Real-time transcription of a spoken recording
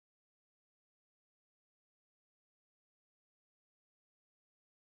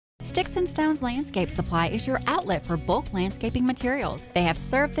Sticks and Stones Landscape Supply is your outlet for bulk landscaping materials. They have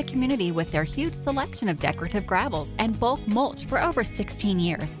served the community with their huge selection of decorative gravels and bulk mulch for over 16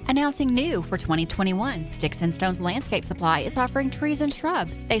 years. Announcing new for 2021, Sticks and Stones Landscape Supply is offering trees and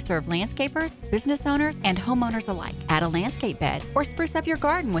shrubs. They serve landscapers, business owners, and homeowners alike. Add a landscape bed or spruce up your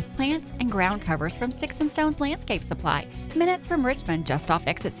garden with plants and ground covers from Sticks and Stones Landscape Supply. Minutes from Richmond, just off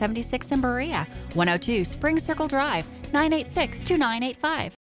exit 76 in Berea. 102 Spring Circle Drive,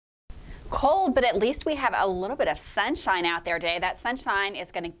 986-2985. Cold, but at least we have a little bit of sunshine out there today. That sunshine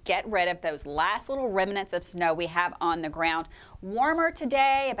is going to get rid of those last little remnants of snow we have on the ground. Warmer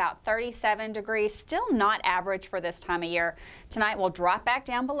today, about 37 degrees, still not average for this time of year. Tonight we'll drop back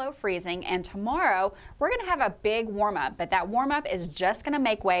down below freezing, and tomorrow we're going to have a big warm up, but that warm up is just going to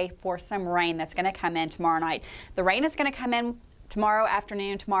make way for some rain that's going to come in tomorrow night. The rain is going to come in tomorrow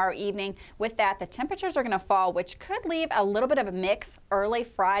afternoon, tomorrow evening. With that, the temperatures are going to fall, which could leave a little bit of a mix early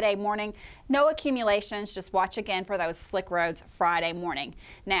Friday morning. No accumulations, just watch again for those slick roads Friday morning.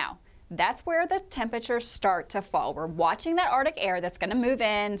 Now, that's where the temperatures start to fall. We're watching that Arctic air that's going to move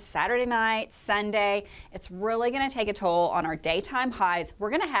in Saturday night, Sunday. It's really going to take a toll on our daytime highs. We're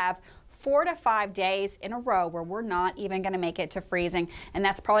going to have 4 to 5 days in a row where we're not even going to make it to freezing, and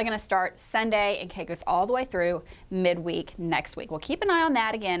that's probably going to start Sunday and take us all the way through midweek next week. We'll keep an eye on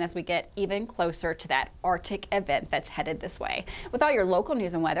that again as we get even closer to that Arctic event that's headed this way. With all your local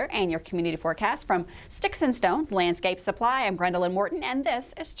news and weather and your community forecast from Sticks and Stones Landscape Supply, I'm Gwendolyn Morton, and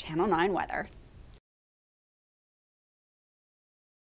this is Channel 9 Weather.